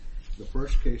The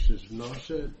first case is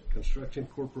Nauset Construction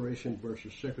Corporation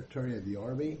versus Secretary of the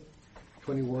Army,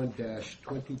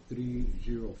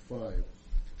 21-2305.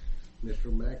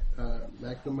 Mr.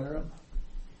 McNamara,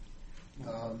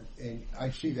 and I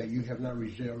see that you have not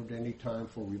reserved any time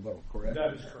for rebuttal, correct?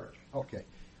 That is correct. Okay.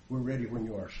 We're ready when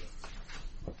you are, sir.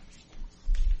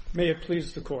 May it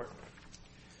please the Court.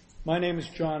 My name is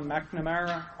John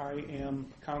McNamara. I am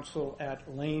counsel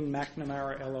at Lane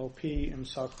McNamara LLP in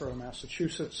Southborough,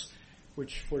 Massachusetts,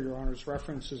 which, for Your Honor's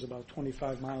reference, is about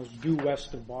 25 miles due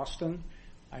west of Boston.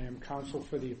 I am counsel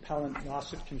for the appellant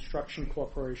Nauset Construction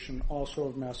Corporation, also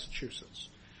of Massachusetts.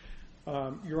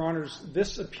 Your Honors,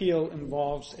 this appeal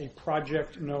involves a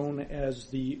project known as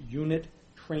the Unit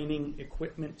Training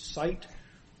Equipment Site,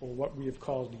 or what we have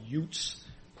called UTES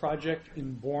project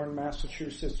in Bourne,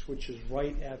 Massachusetts, which is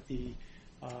right at the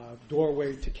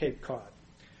doorway to Cape Cod.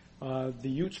 The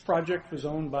UTES project was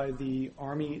owned by the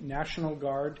Army National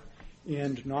Guard,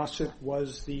 and Nauset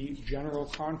was the general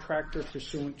contractor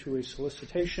pursuant to a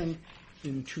solicitation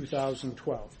in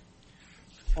 2012.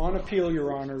 On appeal,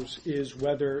 Your Honors, is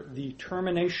whether the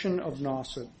termination of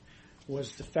Nauset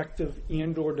was defective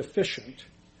and or deficient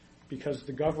because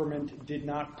the government did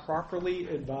not properly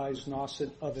advise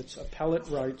Nauset of its appellate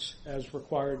rights as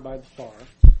required by the FAR,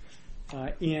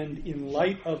 and in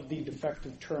light of the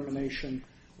defective termination,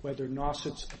 whether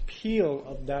Nauset's appeal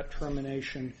of that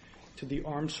termination to the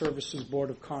Armed Services Board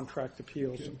of Contract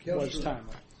Appeals was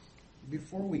timely.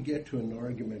 Before we get to an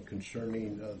argument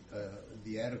concerning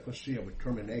the adequacy of a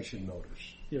termination notice,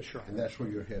 yes, sure. And that's where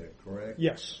you're headed, correct?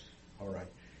 Yes. All right.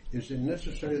 Is it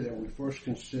necessary that we first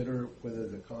consider whether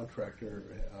the contractor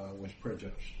was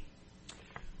prejudiced?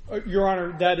 Your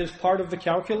Honor, that is part of the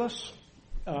calculus.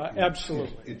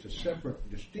 Absolutely. It's a separate,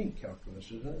 distinct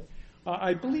calculus, isn't it?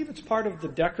 I believe it's part of the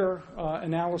Decker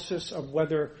analysis of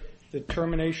whether the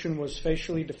termination was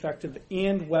facially defective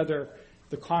and whether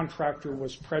the contractor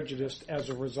was prejudiced as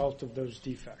a result of those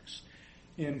defects.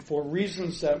 And for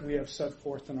reasons that we have set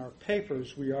forth in our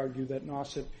papers, we argue that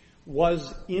Nauset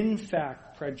was in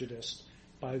fact prejudiced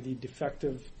by the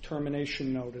defective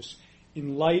termination notice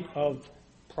in light of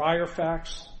prior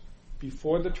facts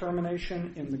before the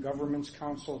termination and the government's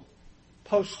counsel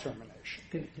post-termination.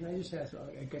 Can I just ask,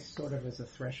 I guess sort of as a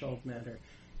threshold matter,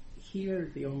 here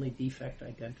the only defect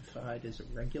identified is a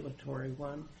regulatory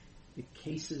one. The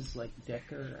cases like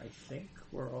Decker, I think,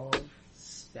 were all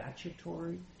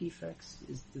statutory defects.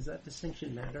 Does that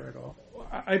distinction matter at all?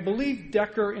 I believe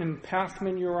Decker and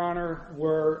Pathman, Your Honor,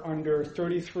 were under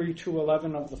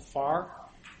 33-211 of the FAR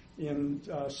in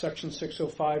Section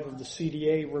 605 of the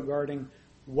CDA regarding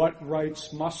what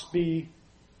rights must be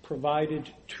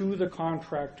provided to the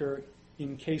contractor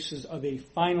in cases of a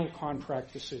final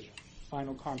contract decision,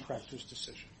 final contractor's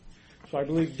decision. So I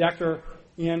believe Decker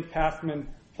and Pathman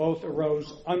both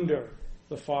arose under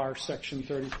the FAR Section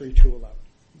 33-211.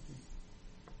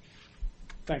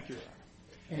 Thank you, Your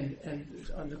Honor. And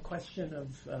on the question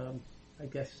of, I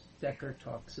guess Decker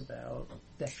talks about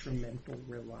detrimental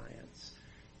reliance.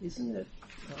 Isn't it,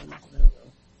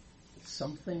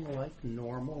 something like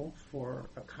normal for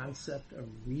a concept of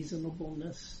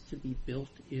reasonableness to be built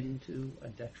into a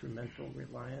detrimental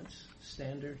reliance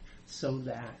standard so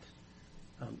that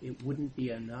it wouldn't be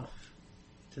enough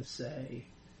to say,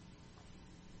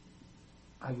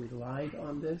 I relied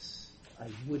on this, I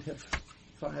would have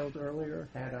filed earlier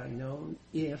had I known,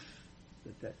 if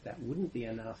that wouldn't be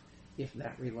enough if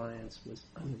that reliance was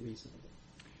unreasonable?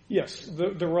 Yes,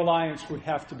 the reliance would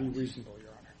have to be reasonable,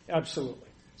 Your Honor. Absolutely.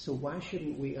 So why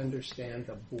shouldn't we understand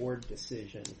the board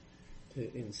decision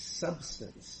to, in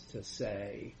substance, to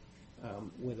say,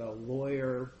 with a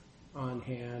lawyer on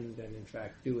hand and, in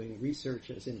fact, doing research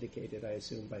as indicated, I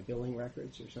assume, by billing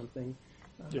records or something,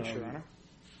 yes, Your Honor,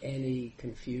 any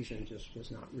confusion just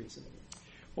was not reasonable?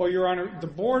 Well, Your Honor, the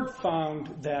board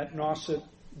found that Nauset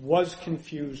was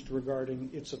confused regarding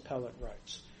its appellate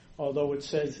rights, although it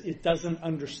says it doesn't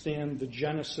understand the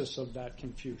genesis of that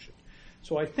confusion.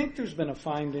 So I think there's been a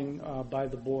finding by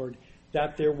the board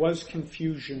that there was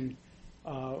confusion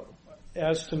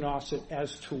as to Nauset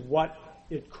as to what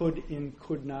it could and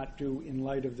could not do in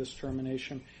light of this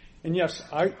termination. And yes,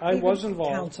 I was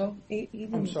involved. Counsel,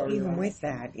 even with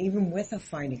that, even with a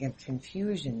finding of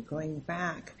confusion, going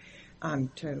back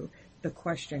to the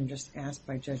question just asked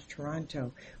by Judge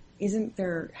Toronto, isn't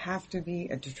there have to be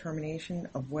a determination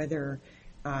of whether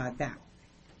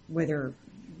whether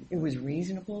it was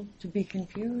reasonable to be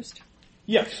confused?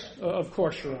 Yes, of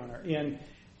course, Your Honor. And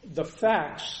the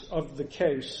facts of the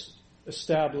case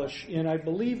establish, and I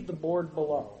believe the board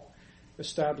below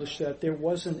established that there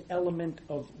was an element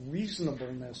of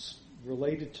reasonableness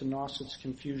related to Nauset's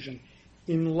confusion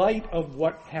in light of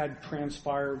what had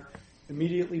transpired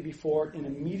immediately before and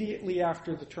immediately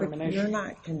after the termination. But you're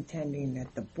not contending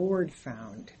that the board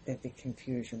found that the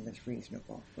confusion was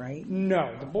reasonable, right?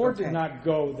 No, the board did not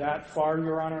go that far,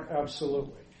 Your Honor,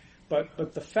 absolutely.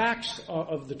 But the facts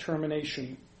of the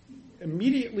termination,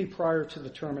 immediately prior to the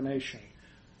termination,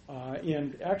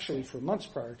 and actually for months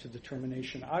prior to the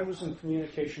termination, I was in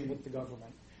communication with the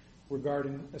government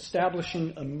regarding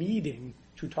establishing a meeting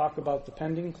to talk about the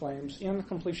pending claims and the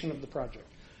completion of the project.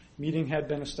 Meeting had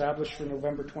been established for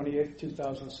November 28,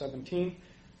 2017,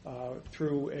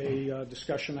 through a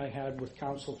discussion I had with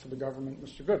counsel for the government,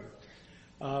 Mr.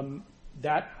 Goodman.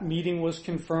 That meeting was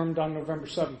confirmed on November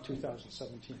 7,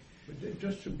 2017. But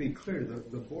just to be clear,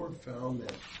 the board found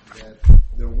that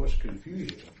there was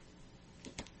confusion,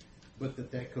 but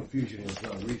that confusion was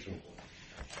not reasonable.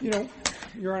 You know,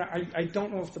 Your Honor, I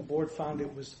don't know if the board found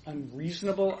it was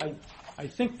unreasonable. I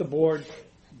think the board,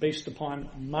 based upon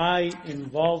my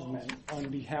involvement on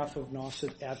behalf of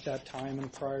Nauset at that time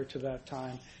and prior to that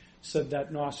time, said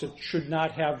that Nauset should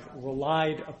not have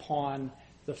relied upon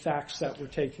the facts that were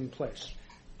taking place.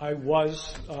 I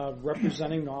was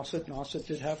representing Nauset. Nauset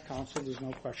did have counsel. There's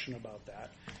no question about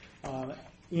that.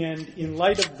 And in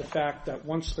light of the fact that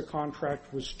once the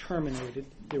contract was terminated,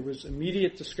 there was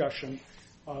immediate discussion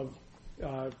of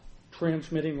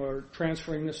transmitting or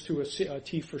transferring this to a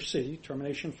T for C,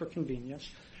 termination for convenience.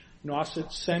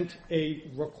 Nauset sent a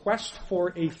request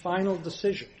for a final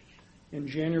decision in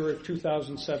January of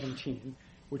 2017,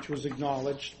 which was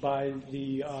acknowledged by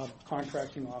the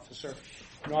contracting officer.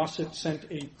 Nauset sent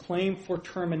a claim for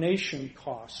termination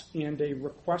costs and a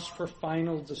request for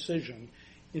final decision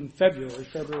in February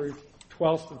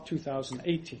 12th of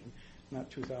 2018, not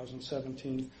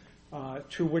 2017,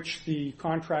 to which the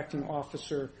contracting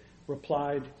officer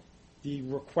replied, the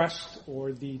request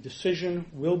or the decision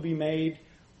will be made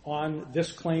on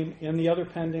this claim and the other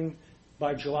pending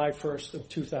by July 1st of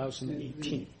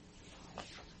 2018.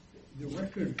 The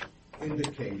record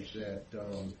indicates that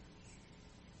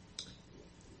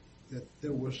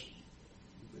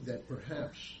that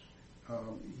perhaps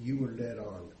you were led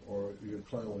on, or your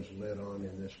client was led on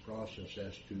in this process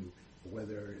as to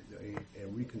whether a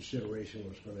reconsideration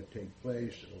was going to take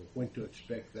place or when to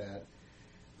expect that.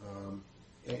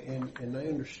 And I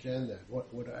understand that.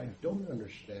 What I don't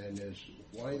understand is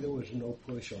why there was no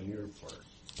push on your part.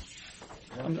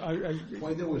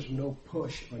 Why there was no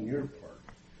push on your part.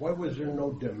 Why was there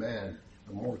no demand,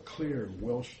 a more clear,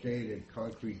 well-stated,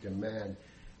 concrete demand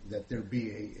that there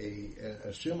be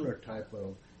a similar type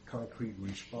of concrete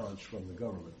response from the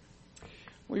government?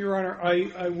 Well, Your Honor,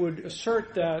 I would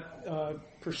assert that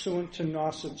pursuant to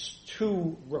Nauset's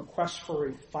 2 requests for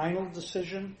a final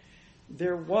decision,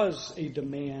 there was a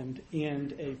demand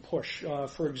and a push.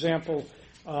 For example,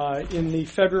 in the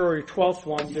February 12th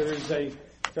one, there is a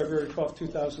February 12th,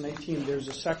 2018, there's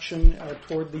a section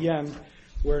toward the end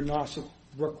where Nauset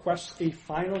requests a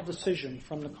final decision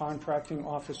from the contracting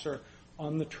officer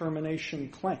on the termination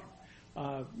claim.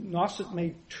 Nauset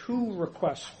made 2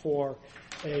 requests for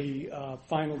a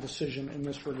final decision in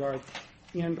this regard,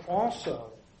 and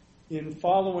also in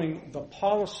following the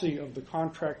policy of the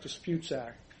Contract Disputes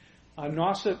Act,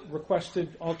 Nauset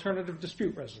requested alternative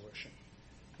dispute resolution.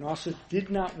 Nauset did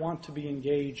not want to be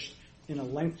engaged in a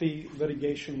lengthy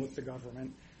litigation with the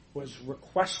government, was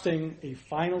requesting a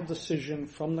final decision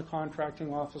from the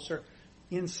contracting officer,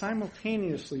 and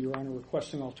simultaneously, Your Honor,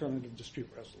 requesting alternative dispute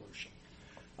resolution.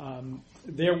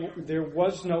 There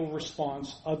was no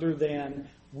response other than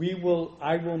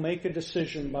I will make a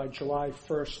decision by July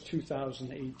 1st,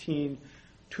 2018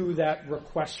 to that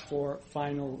request for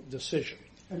final decision.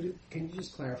 Can you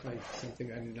just clarify something?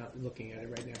 I'm not looking at it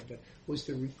right now, but was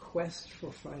the request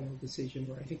for final decision,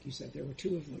 where I think you said there were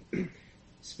 2 of them,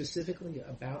 specifically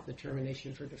about the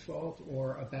termination for default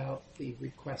or about the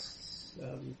requests,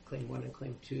 Claim 1 and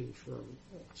Claim 2, for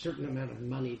a certain amount of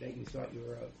money that you thought you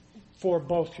were owed? For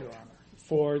both, Your Honor.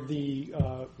 For the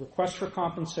request for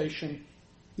compensation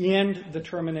and the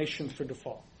termination for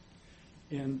default.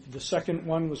 And the second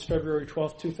one was February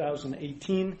 12th,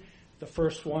 2018. The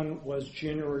first one was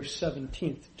January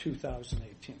 17th,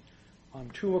 2018. On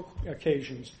 2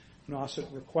 occasions, Nauset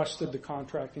requested the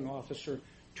contracting officer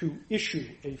to issue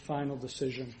a final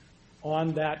decision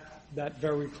on that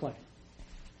very claim.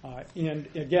 And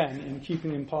again, in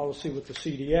keeping in policy with the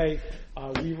CDA,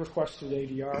 we requested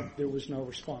ADR. There was no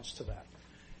response to that.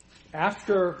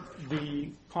 After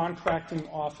the contracting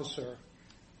officer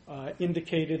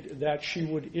indicated that she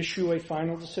would issue a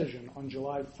final decision on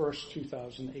July 1st,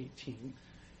 2018,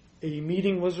 a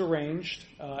meeting was arranged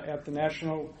at the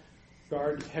National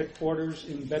Guard headquarters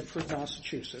in Bedford,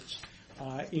 Massachusetts,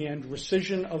 and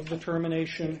rescission of the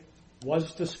termination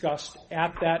was discussed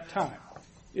at that time.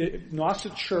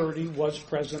 Nauset Surety was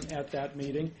present at that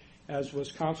meeting, as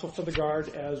was counsel for the guard,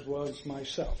 as was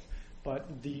myself.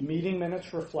 But the meeting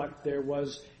minutes reflect there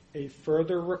was a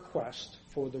further request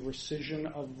for the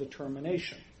rescission of the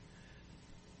termination.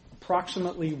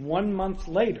 Approximately 1 month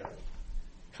later,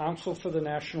 counsel for the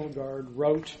National Guard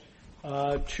wrote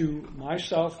to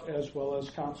myself as well as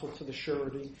counsel to the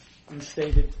surety and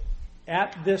stated,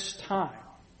 at this time,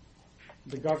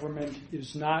 the government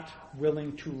is not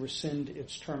willing to rescind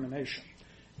its termination.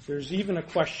 There's even a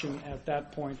question at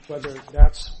that point whether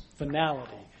that's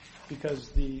finality, because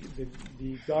the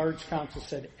Guards Council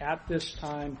said, at this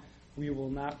time, we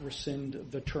will not rescind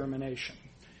the termination.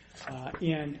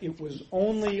 And it was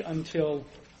only until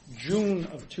June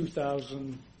of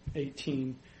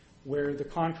 2018 where the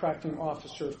contracting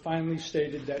officer finally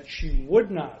stated that she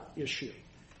would not issue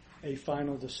a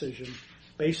final decision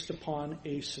based upon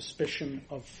a suspicion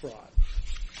of fraud.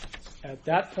 At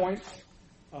that point,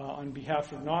 on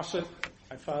behalf of Nauset,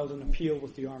 I filed an appeal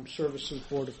with the Armed Services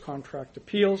Board of Contract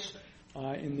Appeals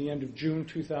in the end of June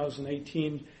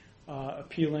 2018,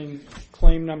 appealing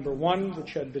claim number 1,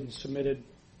 which had been submitted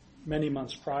many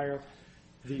months prior,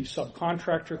 the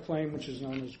subcontractor claim, which is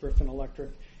known as Griffin Electric,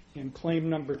 and claim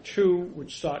number 2,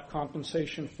 which sought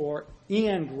compensation for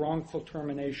and wrongful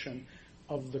termination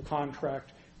of the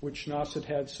contract, which Nauset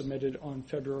had submitted on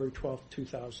February 12,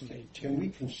 2018. Can we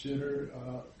consider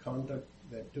conduct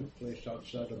that took place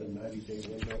outside of the 90-day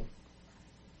window?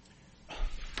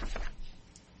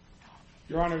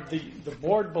 Your Honor, the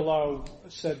board below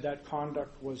said that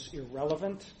conduct was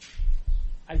irrelevant.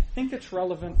 I think it's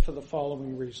relevant for the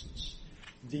following reasons.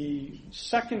 The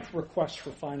second request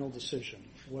for final decision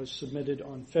was submitted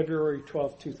on February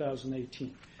 12,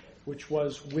 2018, which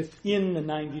was within the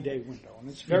 90-day window, and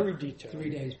it's very detailed. 3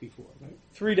 days before, right?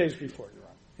 3 days before, Your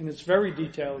Honor. And it's very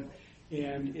detailed,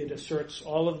 and it asserts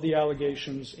all of the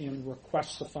allegations and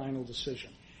requests a final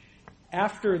decision.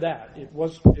 After that, it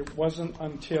wasn't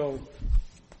until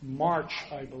March,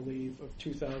 I believe, of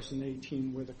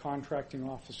 2018 where the contracting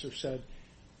officer said,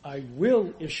 I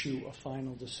will issue a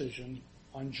final decision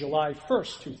on July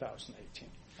 1st, 2018.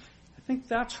 I think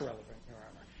that's relevant, Your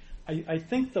Honor. I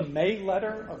think the May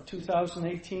letter of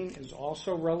 2018 is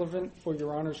also relevant for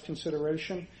Your Honor's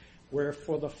consideration, where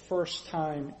for the first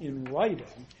time in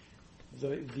writing,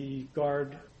 the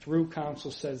guard through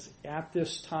counsel says, at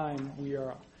this time, we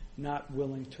are not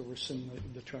willing to rescind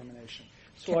the termination.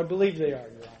 So I believe they are,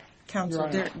 Your Honor. Counsel,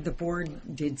 the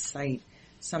board did cite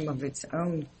some of its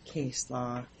own case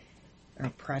law or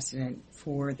precedent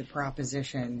for the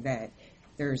proposition that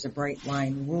there's a bright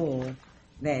line rule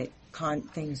that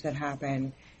things that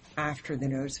happen after the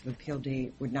notice of appeal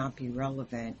date would not be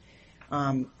relevant.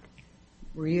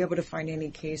 Were you able to find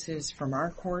any cases from our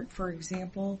court, for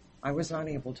example? I was not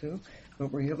able to,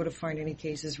 but were you able to find any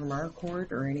cases from our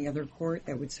court or any other court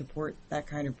that would support that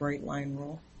kind of bright line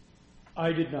rule?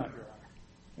 I did not, Your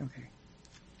Honor. Okay.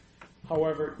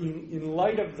 However, in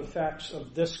light of the facts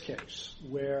of this case,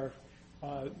 where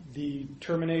the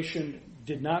termination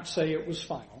did not say it was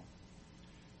final,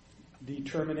 the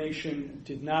termination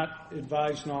did not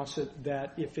advise Nauset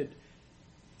that if it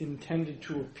intended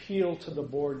to appeal to the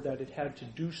board that it had to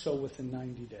do so within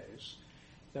 90 days,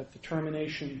 that the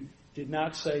termination did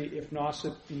not say if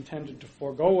Nauset intended to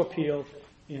forego appeal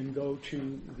and go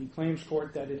to the claims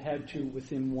court that it had to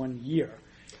within 1 year.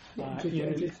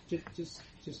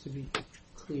 Just to be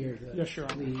clear, yes, Your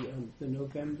Honor. The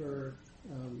November,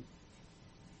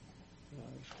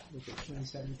 was it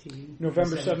 2017?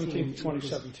 November 17,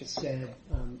 2017. Said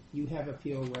you have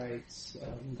appeal rights,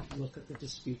 look at the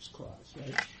disputes clause,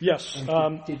 right? Yes.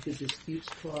 Did the disputes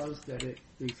clause that it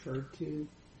referred to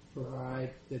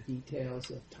provide the details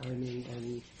of timing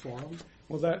and form?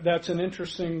 Well, that's an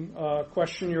interesting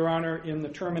question, Your Honor. In the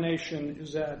termination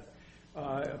is at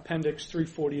Appendix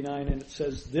 349, and it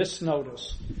says, this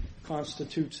notice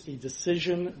constitutes a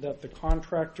decision that the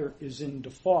contractor is in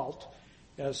default,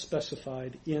 as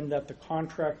specified, in that the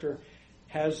contractor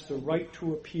has the right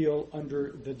to appeal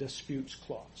under the disputes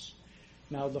clause.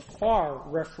 Now, the FAR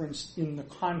referenced in the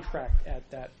contract at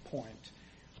that point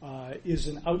is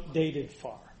an outdated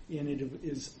FAR, and it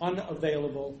is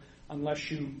unavailable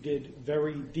unless you did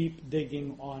very deep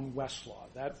digging on Westlaw.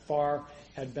 That FAR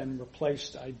had been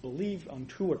replaced, I believe, on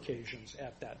 2 occasions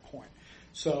at that point.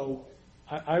 So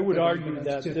I would argue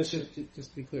that this is...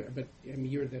 Just to be clear, but I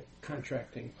mean, you're the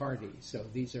contracting party, so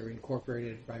these are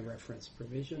incorporated by reference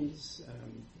provisions.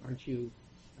 Aren't you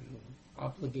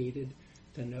obligated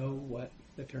to know what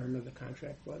the term of the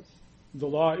contract was? The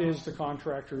law is the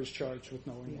contractor is charged with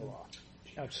knowing the law.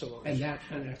 Absolutely.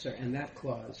 And that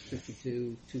clause,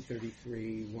 52,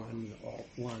 233,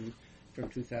 1 from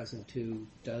 2002,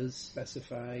 does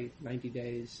specify 90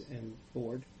 days and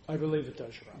board? I believe it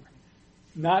does, Your Honor.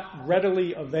 Not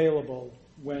readily available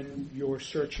when you're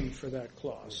searching for that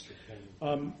clause.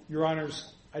 Your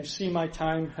Honors, I see my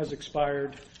time has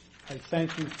expired. I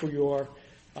thank you for your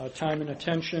time and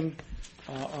attention.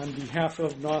 On behalf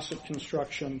of Nauset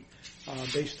Construction,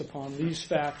 based upon these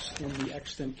facts in the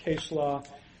extant case law,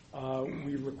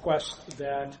 we request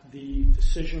that the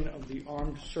decision of the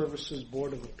Armed Services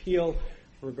Board of Appeal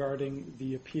regarding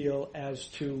the appeal as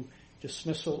to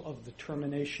dismissal of the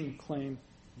termination claim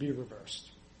be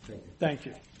reversed. Thank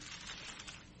you.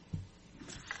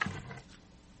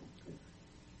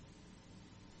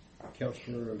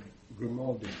 Councilor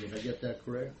Grimaldi, did I get that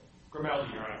correct?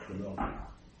 Grimaldi, Your Honor. Grimaldi.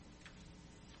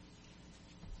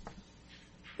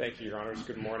 Thank you, Your Honors.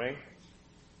 Good morning.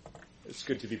 It's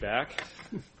good to be back.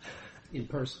 In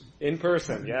person. In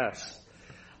person, yes.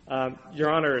 Your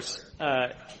Honors,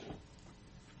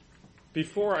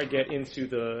 before I get into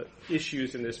the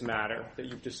issues in this matter that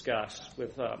you've discussed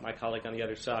with my colleague on the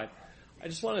other side, I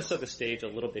just want to set the stage a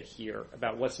little bit here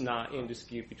about what's not in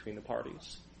dispute between the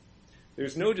parties.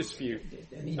 There's no dispute.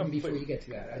 And even before you get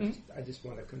to that, I just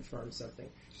want to confirm something.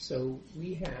 So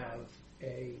we have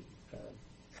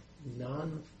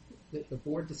the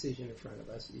board decision in front of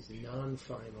us is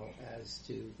non-final as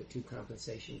to the two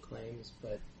compensation claims,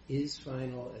 but is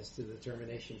final as to the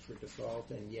termination for default,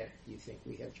 and yet you think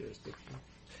we have jurisdiction?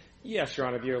 Yes, Your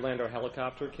Honor, the Orlando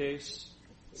helicopter case.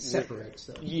 Separates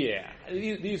them. Yeah.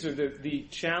 These are the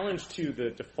challenge to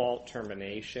the default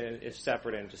termination is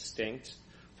separate and distinct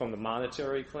from the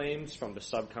monetary claims, from the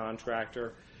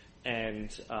subcontractor,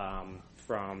 and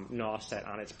from Nauset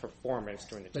on its performance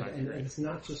during the time period. And it's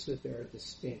not just that there are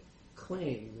distinct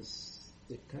claims.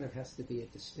 It kind of has to be a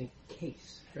distinct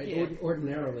case, right? Yeah.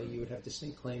 Ordinarily, you would have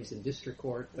distinct claims in district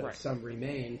court, but if some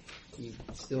remain, you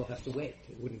still have to wait.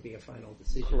 It wouldn't be a final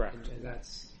decision. Correct. And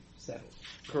that's settled.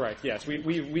 Correct, yes.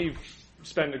 We've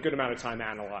spent a good amount of time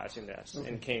analyzing this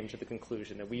and came to the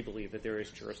conclusion that we believe that there is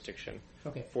jurisdiction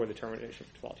for the termination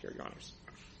for default here, Your Honors.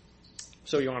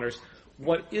 So, Your Honors,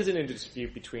 what isn't in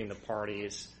dispute between the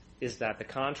parties is that the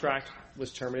contract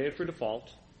was terminated for default,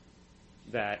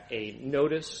 that a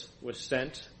notice was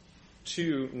sent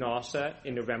to Nauset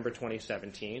in November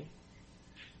 2017,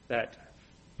 that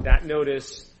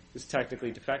notice is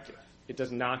technically defective. It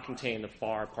does not contain the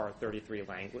FAR Part 33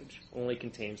 language, only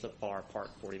contains the FAR Part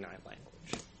 49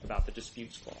 language about the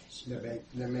disputes clause.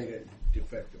 That made it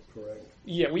defective, correct?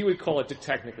 Yeah, we would call it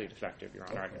technically defective, Your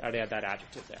Honor. I'd add that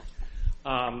adjective there.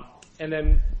 And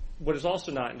then what is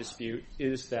also not in dispute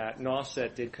is that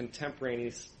Nauset did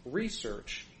contemporaneous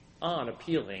research on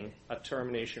appealing a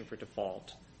termination for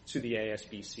default to the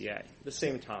ASBCA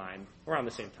around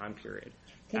the same time period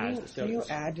as this notice. Can you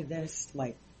add to this,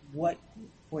 like, what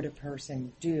would a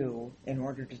person do in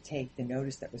order to take the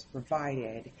notice that was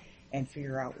provided and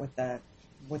figure out what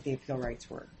the appeal rights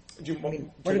were?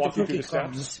 What are the cookie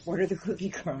crumbs? What are the cookie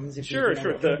crumbs? Sure.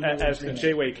 As the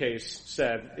J-Way case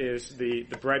said, is the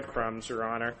breadcrumbs, Your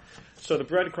Honor. So the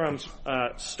breadcrumbs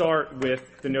start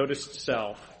with the notice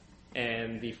itself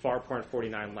and the FAR Part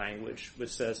 49 language, which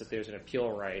says that there's an appeal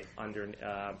right under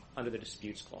the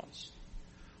disputes clause.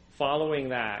 Following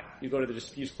that, you go to the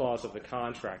disputes clause of the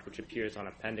contract, which appears on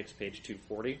appendix page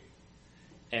 240,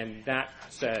 and that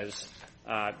says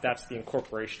that's the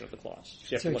incorporation of the clause.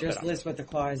 So it just lists what the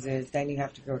clause is, then you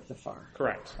have to go to the FAR.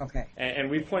 Correct. Okay.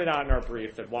 And we pointed out in our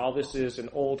brief that while this is an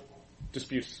old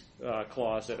disputes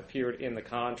clause that appeared in the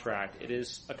contract, it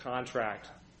is a contract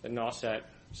that Nauset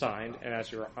signed, and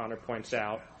as Your Honor points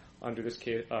out, under this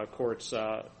court's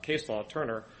case law,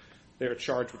 Turner, they're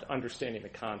charged with understanding the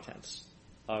contents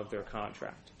of their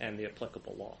contract and the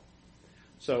applicable law.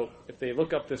 So if they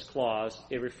look up this clause,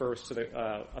 it refers to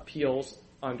the appeals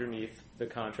underneath the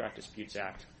Contract Disputes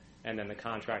Act, and then the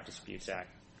Contract Disputes Act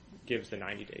gives the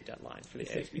 90-day deadline for the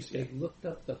ASBCA. If they looked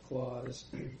up the clause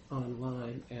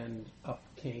online and up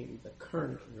came the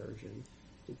current version,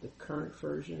 does the current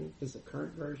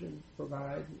version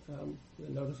provide the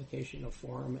notification of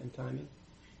forum and timing?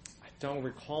 I don't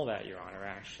recall that, Your Honor,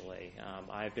 actually.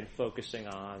 I've been focusing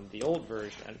on the old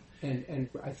version. And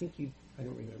I think I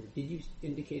don't remember, did you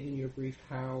indicate in your brief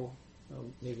how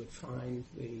they would find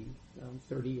the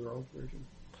 30-year-old version?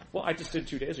 Well, I just did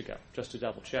 2 days ago, just to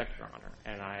double check, Your Honor.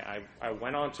 And I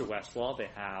went on to Westlaw. They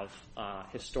have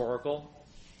historical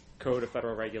Code of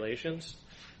Federal Regulations,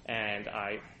 and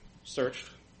I searched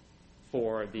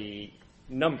for the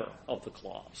number of the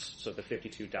clause, so the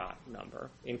 52 dot number,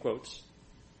 in quotes,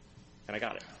 and I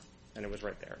got it. And it was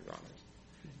right there, Your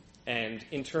And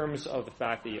in terms of the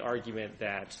fact, the argument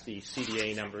that the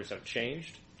CDA numbers have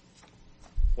changed,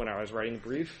 when I was writing the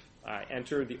brief, I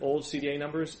entered the old CDA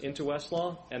numbers into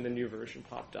Westlaw, and the new version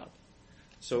popped up.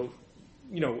 So,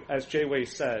 as Jay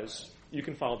says, you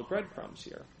can follow the breadcrumbs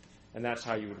here, and that's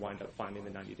how you would wind up finding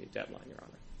the 90-day deadline, Your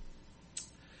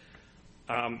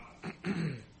Honor.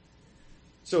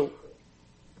 So,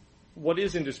 what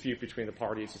is in dispute between the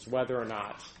parties is whether or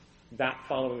not that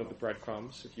following of the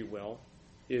breadcrumbs, if you will,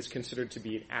 is considered to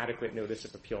be an adequate notice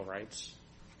of appeal rights,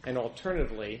 and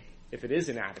alternatively, if it is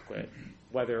inadequate,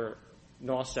 whether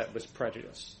Nauset was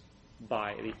prejudiced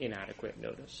by the inadequate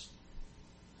notice.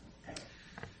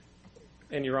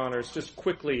 And, Your Honors, just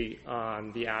quickly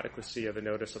on the adequacy of the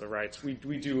notice of the rights, we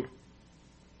do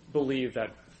believe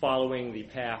that following the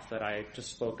path that I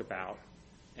just spoke about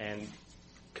and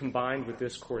combined with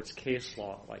this court's case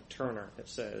law, like Turner, that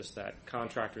says that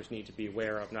contractors need to be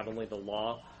aware of not only the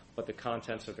law but the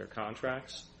contents of their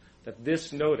contracts, that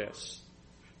this notice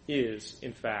is,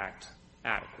 in fact,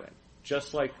 adequate.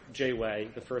 Just like Jay,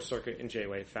 the First Circuit in Jay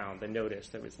found the notice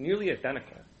that was nearly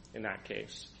identical in that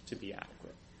case to be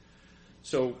adequate.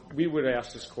 So we would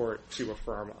ask this court to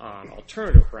affirm on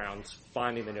alternative grounds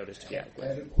finding the notice to be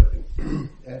adequate.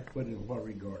 Adequate in what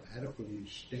regard? Adequately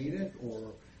stated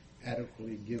or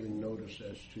adequately given notice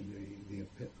as to the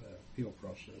appeal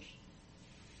process?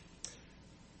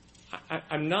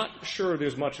 I'm not sure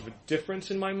there's much of a difference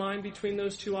in my mind between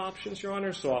those two options, Your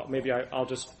Honor, so I'll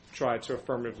just try to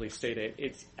affirmatively state it.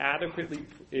 It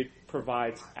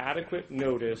provides adequate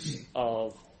notice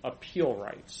of appeal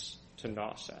rights to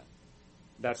Nauset.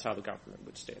 That's how the government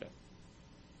would state it.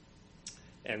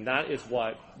 And that is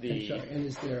what And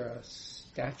is there a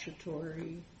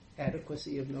statutory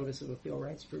adequacy of notice of appeal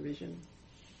rights provision?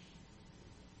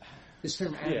 This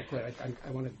term adequate, I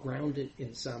want to ground it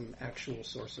in some actual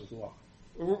source of law.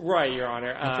 Right, Your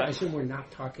Honor. I assume we're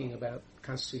not talking about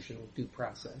constitutional due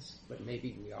process, but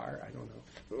maybe we are. I don't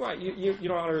know. Right,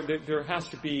 Your Honor. There has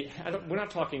to be. We're not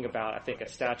talking about, I think, a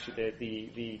statute.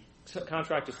 The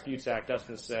Contract Disputes Act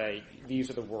doesn't say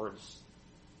these are the words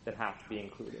that have to be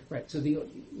included. Right. So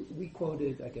we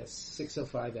quoted, I guess,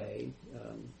 605A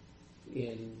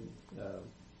in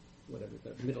whatever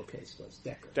the middle case was,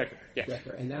 Decker. Yes.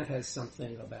 Decker, and that has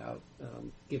something about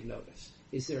give notice.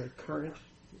 Is there a current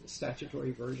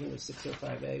statutory version of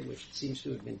 605A which seems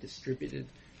to have been distributed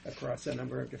across a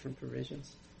number of different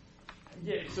provisions?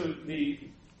 Yeah. So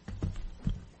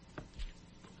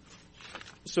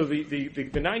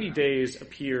the 90 days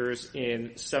appears in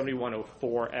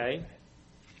 7104A,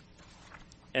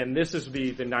 and this is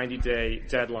the 90-day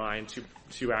deadline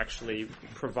to actually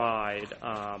provide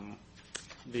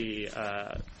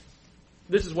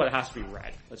this is what has to be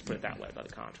read, let's put it that way, by the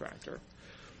contractor.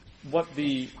 What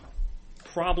the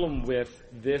problem with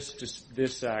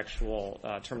this actual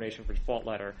termination for default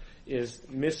letter is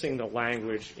missing the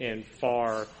language in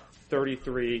FAR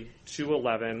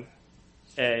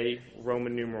 33-211A,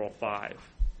 Roman numeral 5.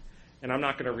 And I'm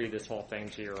not going to read this whole thing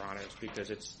to Your Honors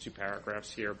because it's 2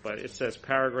 paragraphs here, but it says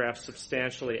paragraph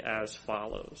substantially as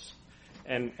follows.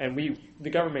 And the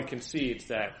government concedes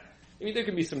that, there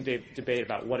can be some debate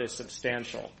about what is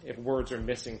substantial if words are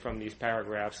missing from these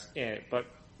paragraphs, but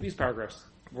these paragraphs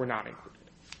were not included.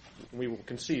 We will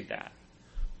concede that.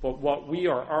 But what we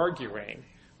are arguing,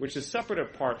 which is separate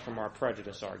apart from our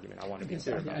prejudice argument, I want to be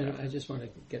clear about that. I just want to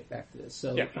get back to this.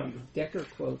 So Decker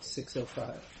quotes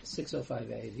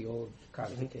 605A, the old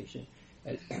codification,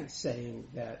 as saying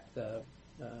that the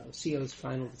CO's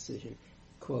final decision,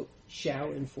 quote,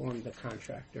 shall inform the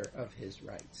contractor of his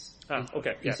rights.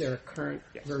 Okay. Is there a current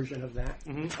version of that?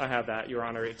 I have that, Your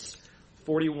Honor. It's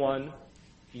 41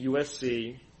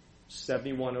 USC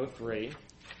 7103,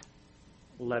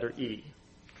 letter E.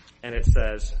 And it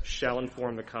says, shall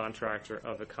inform the contractor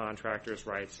of the contractor's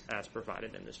rights as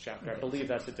provided in this chapter. I believe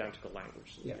that's identical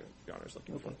language that Your Honor is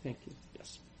looking for. Thank you.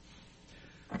 Yes.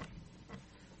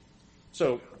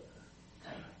 So,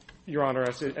 Your Honor,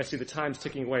 I see the time's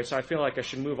ticking away, so I feel like I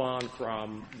should move on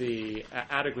from the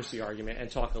adequacy argument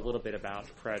and talk a little bit about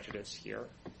prejudice here.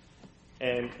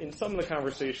 And in some of the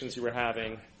conversations you were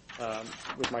having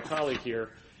with my colleague here,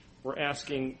 we're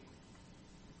asking,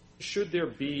 should there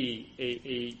be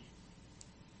a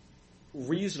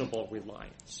reasonable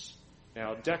reliance?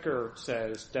 Now, Decker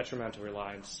says detrimental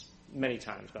reliance many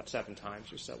times, about 7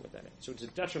 times or so within it. So it's a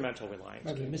detrimental reliance.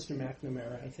 Mr.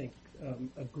 McNamara, I think,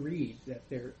 agreed that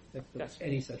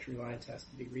any such reliance has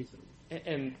to be reasonable.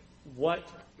 And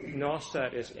what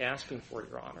Nauset is asking for,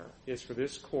 Your Honor, is for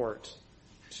this court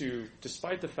to,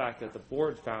 despite the fact that the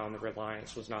board found the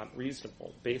reliance was not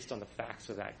reasonable based on the facts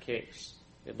of that case,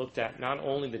 It looked at not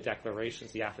only the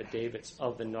declarations, the affidavits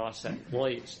of the Nauset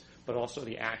employees, but also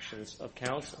the actions of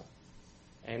counsel,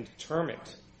 and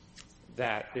determined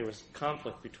that there was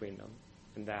conflict between them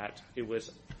and that it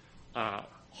was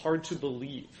hard to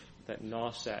believe that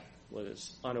Nauset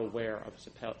was unaware of his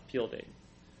appeal date.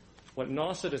 What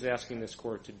Nauset is asking this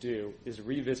court to do is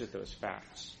revisit those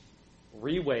facts,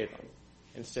 reweigh them,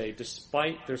 and say,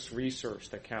 despite this research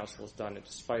that counsel has done and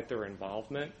despite their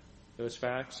involvement, those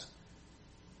facts,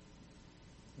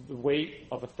 the weight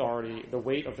of authority, the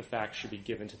weight of the facts should be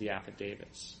given to the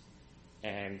affidavits.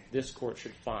 And this court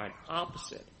should find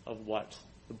opposite of what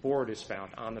the board has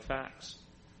found on the facts.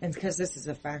 And because this is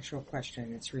a factual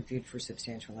question, it's reviewed for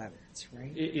substantial evidence,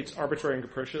 right? It's arbitrary and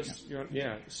capricious.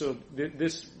 Yeah. So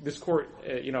this court,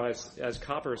 as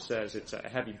Copper says, it's a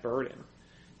heavy burden.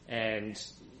 And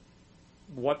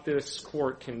what this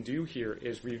court can do here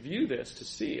is review this to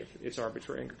see if it's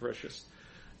arbitrary and capricious,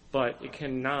 but it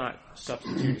cannot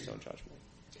substitute its own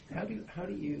judgment. How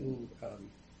do you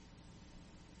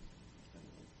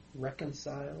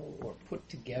reconcile or put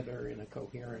together in a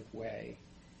coherent way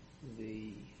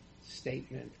the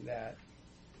statement that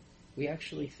we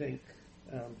actually think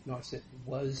Nauset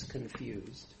was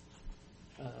confused?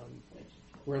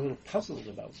 We're a little puzzled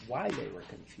about why they were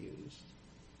confused,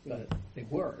 but they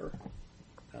were.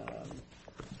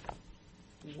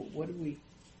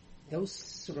 Those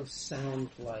sort of sound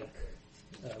like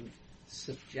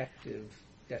subjective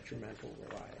detrimental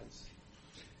reliance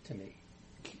to me.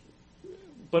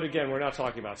 But again, we're not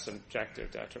talking about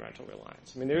subjective detrimental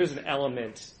reliance. I mean, there is an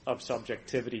element of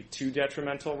subjectivity to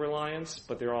detrimental reliance,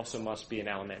 but there also must be an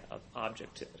element of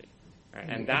objectivity. Right?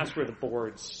 And that's where the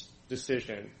board's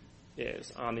decision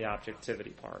is on the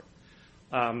objectivity part.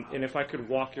 And if I could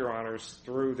walk your honors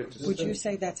through the decision. Would you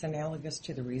say that's analogous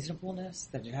to the reasonableness,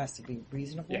 that it has to be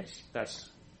reasonable? Yes,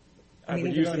 I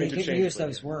mean, you use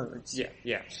those words. Yeah,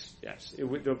 yes.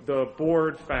 The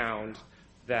board found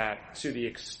that to the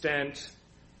extent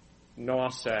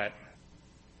Nauset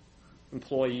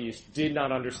employees did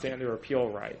not understand their appeal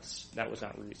rights, that was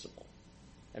not reasonable.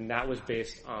 And that was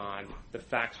based on the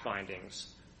fact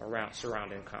findings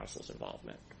surrounding counsel's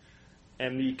involvement.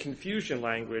 And the confusion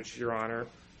language, Your Honor,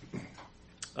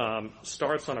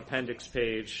 starts on appendix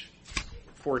page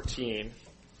 14,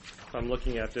 if I'm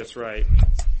looking at this right.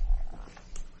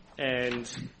 And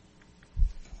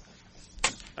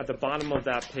at the bottom of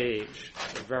that page,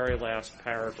 the very last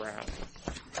paragraph,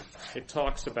 it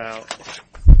talks about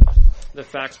the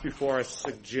facts before us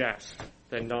suggest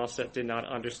that Nauset did not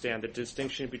understand the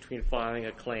distinction between filing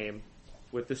a claim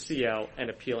with the CL and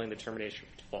appealing the termination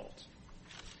of default.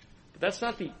 But that's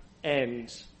not the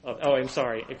end of, I'm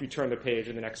sorry, if you turn the page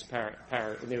in the next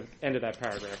in the end of that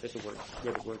paragraph is where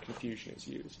the word confusion is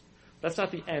used. That's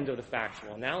not the end of the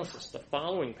factual analysis. The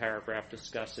following paragraph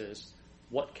discusses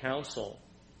what counsel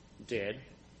did,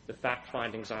 the fact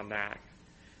findings on that.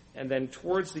 And then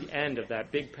towards the end of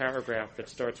that big paragraph that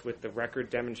starts with the record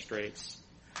demonstrates,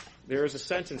 there is a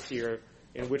sentence here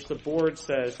in which the board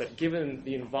says that given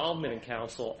the involvement in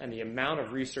counsel and the amount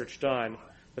of research done,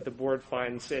 that the board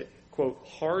finds it, quote,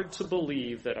 hard to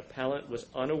believe that appellant was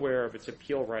unaware of its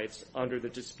appeal rights under the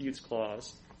disputes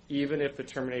clause, even if the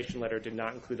termination letter did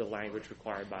not include the language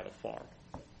required by the FAR.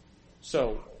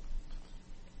 So,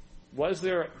 was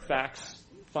there facts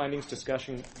findings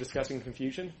discussing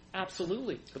confusion?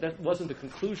 Absolutely. But that wasn't the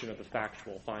conclusion of the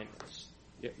factual findings.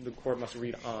 The court must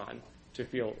read on to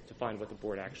find what the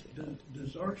board actually did.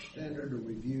 Does our standard of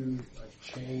review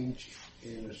change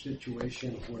in a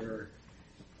situation where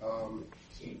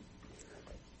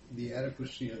the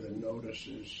adequacy of the notice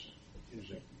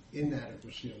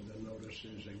inadequacy of the notice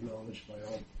is acknowledged by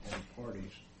all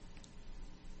parties?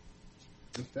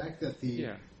 The fact that the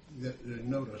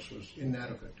notice was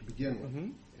inadequate to begin with,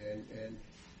 and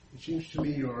it seems to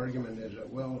me your argument is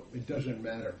that, well, it doesn't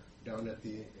matter down at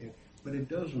the end, but it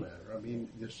does matter. I mean,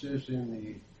 this is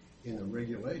in the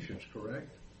regulations, correct?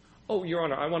 Oh, Your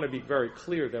Honor, I want to be very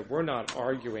clear that we're not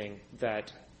arguing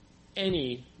that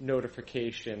any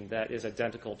notification that is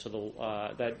identical to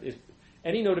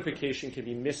any notification can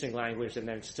be missing language and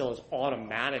then still is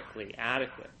automatically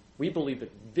adequate. We believe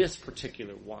that this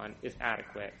particular one is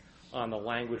adequate on the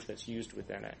language that's used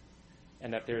within it,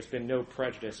 and that there's been no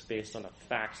prejudice based on the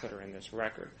facts that are in this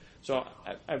record. So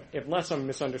unless I'm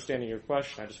misunderstanding your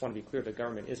question, I just want to be clear the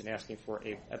government isn't asking for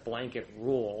a blanket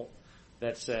rule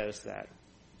that says that,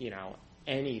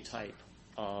 any type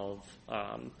of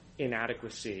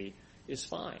inadequacy is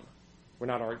fine. We're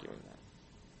not arguing that.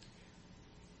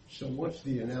 So once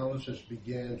the analysis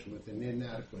begins with an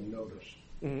inadequate notice,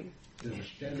 does the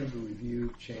standard of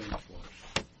review change for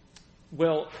us?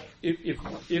 Well,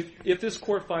 if this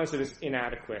court finds that it's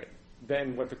inadequate,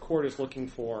 then what the court is looking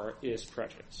for is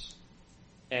prejudice.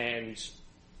 And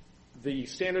the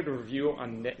standard of review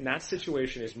in that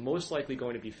situation is most likely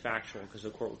going to be factual because the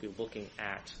court will be looking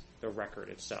at the record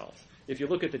itself. If you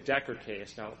look at the Decker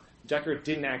case, now, Decker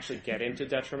didn't actually get into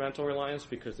detrimental reliance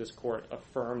because this court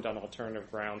affirmed on alternative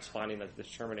grounds, finding that the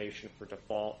determination for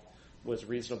default was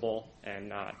reasonable and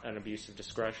not an abuse of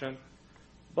discretion.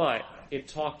 But it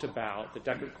talked about, the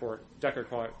Decker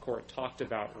court talked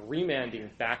about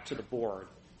remanding back to the board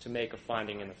to make a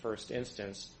finding in the first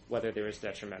instance whether there is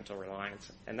detrimental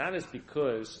reliance. And that is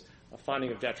because a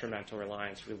finding of detrimental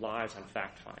reliance relies on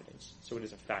fact findings. So it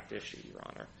is a fact issue, Your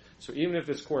Honor. So even if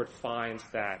this court finds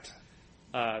that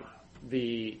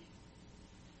the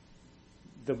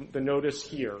notice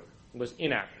here was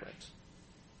inaccurate,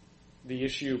 the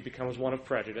issue becomes one of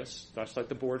prejudice, just like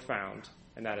the board found,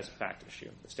 and that is a fact issue.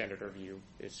 The standard review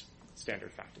is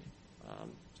standard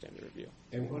review.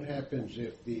 And what happens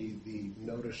if the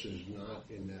notice is not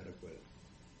inadequate?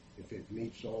 If it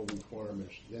meets all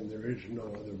requirements, then there is no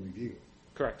other review.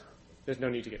 Correct. There's no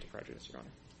need to get to prejudice, Your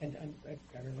Honor. And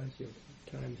I realize your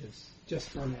time has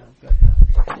just run out,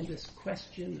 but in this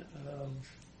question of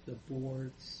the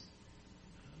board's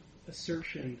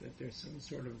assertion that there's some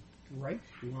sort of right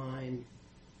line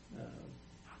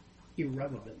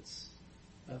irrelevance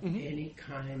of any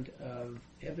kind of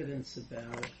evidence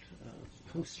about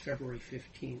post-February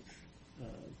 15th,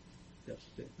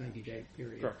 the 90-day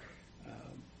period,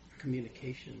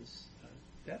 communications,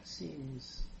 that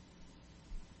seems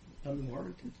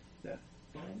unwarranted, that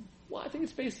line? Well, I think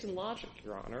it's based in logic,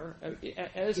 Your Honor.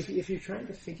 If you're trying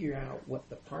to figure out what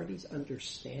the party's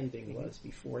understanding was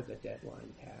before the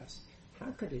deadline passed,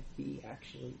 how could it be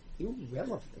actually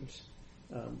irrelevant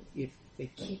if they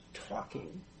keep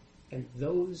talking and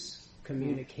those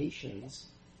communications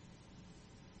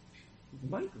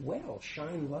might well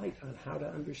shine light on how to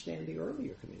understand the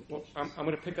earlier communications? Well, I'm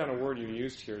going to pick on a word you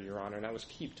used here, Your Honor, and that was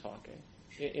keep talking.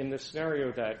 In the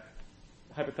scenario that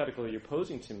hypothetically you're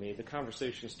posing to me, the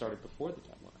conversation started before the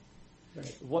deadline.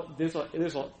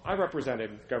 Right. I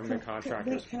represented government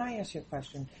contractors. Can I ask you a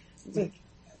question?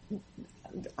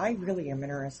 I really am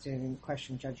interested in the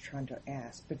question Judge Toronto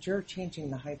asked, but you're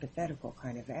changing the hypothetical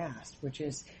kind of asked, which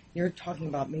is you're talking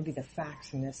about maybe the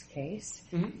facts in this case,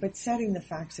 but setting the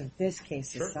facts of this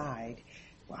case aside,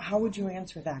 how would you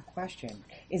answer that question?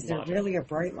 Is there really a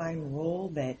bright line rule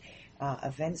that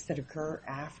events that occur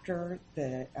after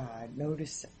the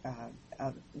notice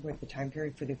with the time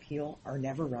period for the appeal are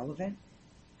never relevant?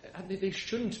 They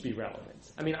shouldn't be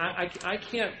relevant. I mean, I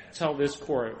can't tell this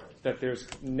court that there's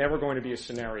never going to be a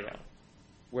scenario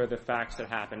where the facts that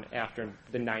happened after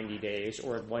the 90 days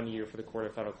or 1 year for the Court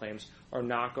of Federal Claims are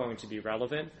not going to be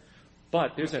relevant.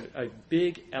 But there's a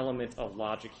big element of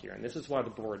logic here, and this is why the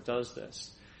board does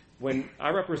this. When I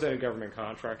represented government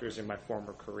contractors in my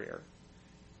former career,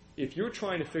 if you're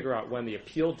trying to figure out when the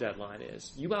appeal deadline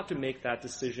is, you have to make that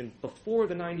decision before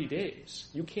the 90 days.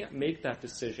 You can't make that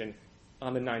decision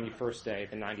on the 91st day,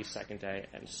 the 92nd day,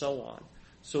 and so on.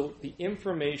 So the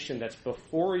information that's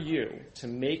before you to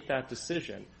make that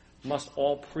decision must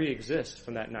all pre-exist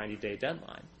from that 90-day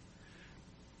deadline.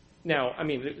 Now, I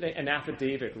mean, an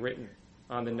affidavit written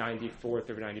on the 94th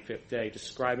or 95th day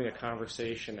describing a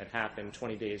conversation that happened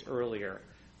 20 days earlier,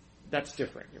 that's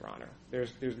different, Your Honor.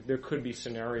 There could be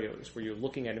scenarios where you're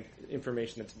looking at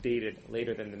information that's dated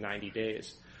later than the 90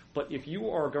 days. But if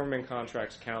you are a government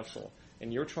contracts counsel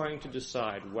and you're trying to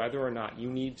decide whether or not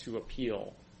you need to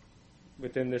appeal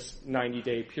within this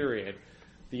 90-day period,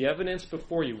 the evidence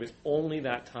before you is only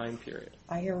that time period.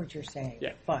 I hear what you're saying,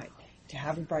 but to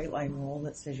have a bright line rule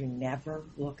that says you never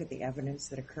look at the evidence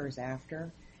that occurs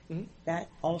after, that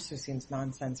also seems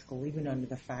nonsensical, even under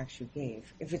the facts you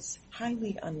gave. If it's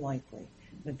highly unlikely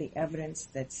that the evidence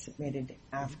that's submitted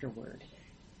afterward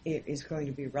is going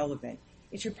to be relevant,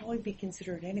 it should probably be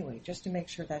considered anyway, just to make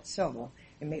sure that's so,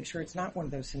 and make sure it's not one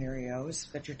of those scenarios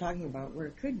that you're talking about where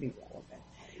it could be relevant.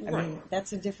 I mean,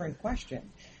 that's a different question.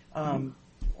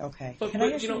 Okay. Can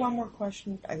I ask you one more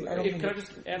question? Can I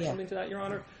just add something to that, Your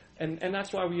Honor? And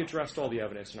that's why we addressed all the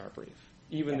evidence in our brief,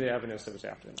 even the evidence that was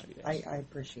after the 90 days. I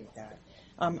appreciate that.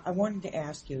 I wanted to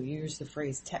ask you used the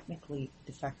phrase technically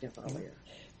defective earlier.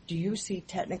 Do you see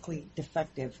technically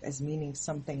defective as meaning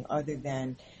something other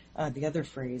than the other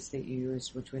phrase that you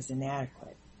used, which was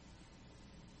inadequate?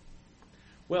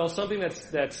 Well, something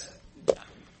that's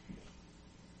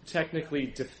technically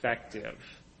defective,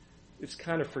 it's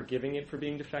kind of forgiving it for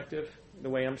being defective, the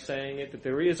way I'm saying it, that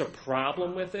there is a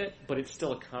problem with it, but it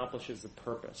still accomplishes the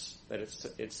purpose that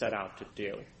it's set out to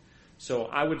do. So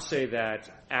I would say that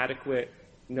adequate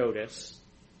notice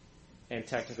and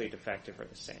technically defective are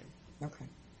the same. Okay.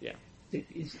 Yeah.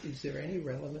 Is there any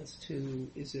relevance to,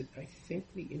 I think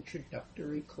the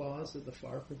introductory clause of the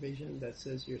FAR provision that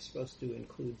says you're supposed to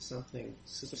include something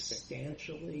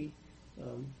substantially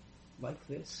like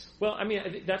this? Well, I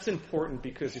mean, that's important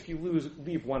because if you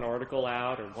leave one article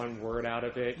out or one word out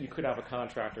of it, you could have a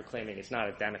contractor claiming it's not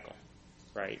identical,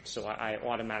 right? So I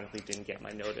automatically didn't get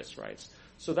my notice rights.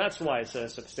 So that's why it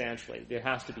says substantially. There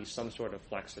has to be some sort of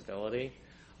flexibility.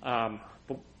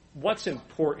 But what's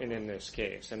important in this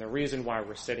case, and the reason why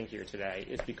we're sitting here today,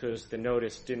 is because the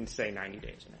notice didn't say 90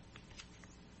 days in it.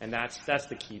 And that's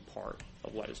the key part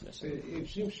of what is missing. It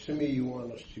seems to me you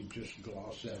want us to just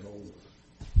gloss that over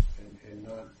and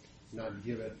not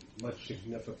give it much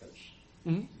significance.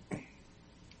 Mm-hmm.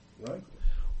 Right?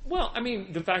 Well, I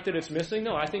mean, the fact that it's missing,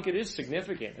 no, I think it is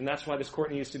significant, and that's why this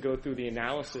court needs to go through the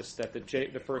analysis that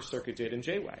the First Circuit did in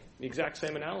J-Way, the exact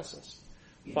same analysis.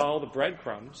 Follow the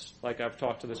breadcrumbs, like I've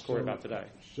talked to this court about today.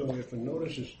 So if a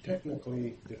notice is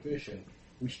technically deficient,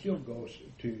 we still go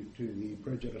to the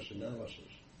prejudice analysis.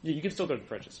 Yeah, you can still go to the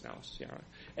prejudice analysis, yeah.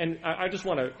 And I just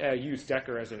want to use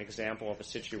Decker as an example of a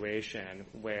situation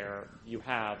where you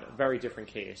have a very different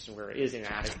case and where it is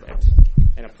inadequate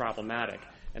and a problematic.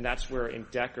 And that's where in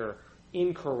Decker,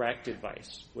 incorrect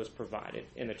advice was provided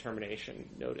in the termination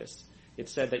notice. It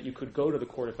said that you could go to the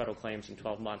Court of Federal Claims in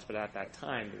 12 months, but at that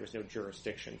time there was no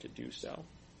jurisdiction to do so.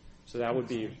 So that would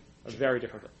be a very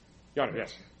different... Your Honor,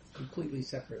 yes? Completely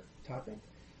separate topic.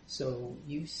 So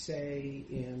you say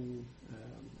in,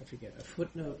 I forget, a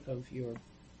footnote of your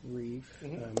brief,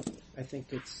 I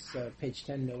think it's page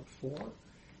 10, note 4,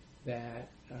 that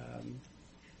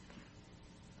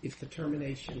if the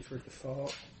termination for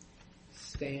default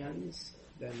stands,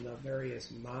 then the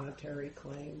various monetary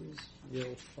claims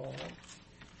will fall.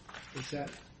 Is that...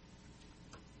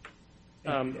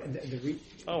 I'm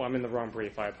in the wrong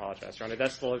brief. I apologize, Your Honor.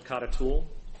 That's the Licata Tool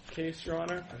case, Your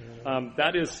Honor.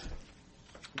 That's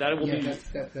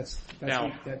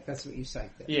what you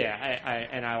cite there. Yeah,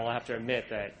 and I will have to admit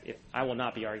that I will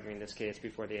not be arguing this case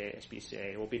before the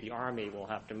ASPCA. It will be the Army will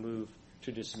have to move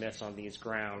to dismiss on these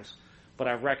grounds. But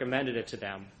I've recommended it to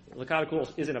them. Licata Tool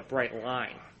isn't a bright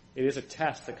line. It is a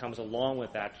test that comes along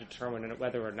with that to determine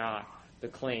whether or not the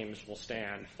claims will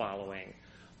stand following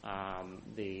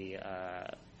the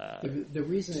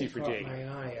reason it caught my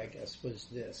eye, I guess, was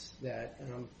this, that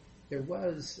there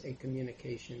was a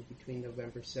communication between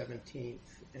November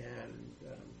 17th and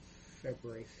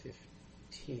February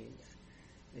 15th.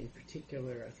 In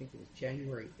particular, I think it was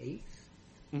January 8th,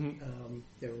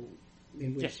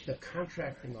 in which the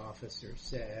contracting officer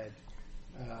said,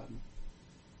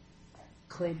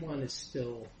 Claim 1 is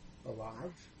still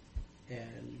alive,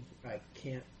 and I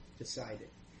can't decide it.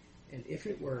 And if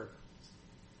it were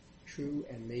true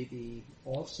and maybe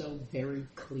also very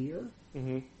clear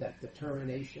that the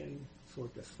termination for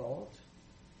default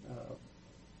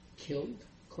killed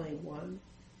Claim 1,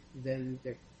 then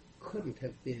there couldn't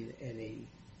have been any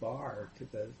bar to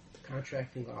the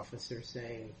contracting officer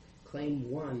saying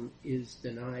Claim 1 is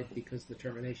denied because the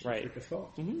termination for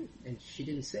default. And she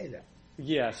didn't say that.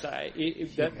 Yes,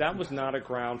 that was not a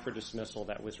ground for dismissal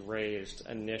that was raised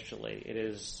initially. It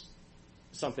is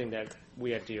something that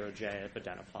we at DOJ have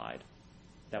identified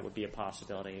that would be a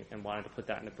possibility and wanted to put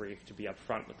that in the brief to be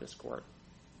upfront with this court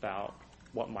about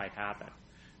what might happen.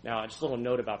 Now, just a little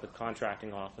note about the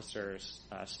contracting officer's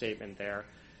statement there.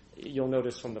 You'll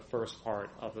notice from the first part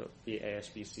of the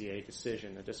ASPCA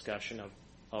decision a discussion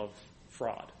of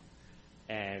fraud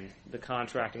and the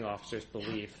contracting officer's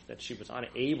belief that she was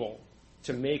unable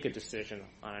to make a decision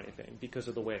on anything because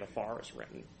of the way the FAR is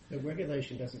written. The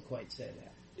regulation doesn't quite say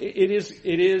that. It is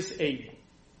a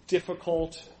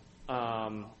difficult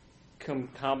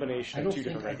combination of two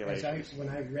different regulations. When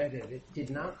I read it, it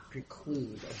did not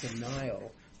preclude a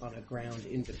denial on a ground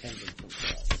independent from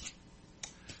fraud.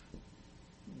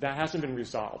 That hasn't been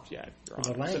resolved yet, Your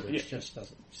Honor. The language just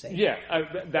doesn't say that. Yeah,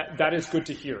 that is good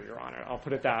to hear, Your Honor. I'll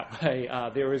put it that way.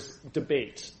 There is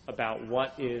debate about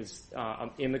what is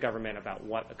in the government about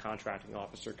what a contracting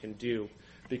officer can do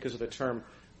because of the term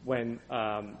when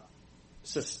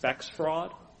suspects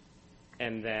fraud,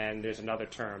 and then there's another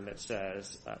term that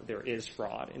says there is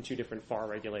fraud in two different FAR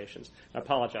regulations. I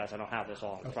apologize, I don't have this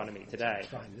all in front of me today.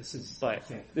 But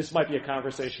this might be a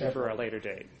conversation for a later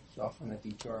date. It's often a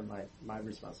detour my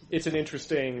responsibility. It's an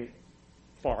interesting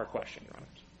FAR question, Your Honor.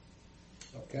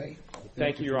 Okay.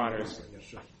 Thank you, Your Honors. Yes,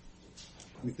 sir.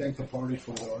 We thank the parties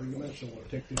for their arguments, and we'll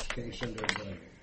take this case under advisement.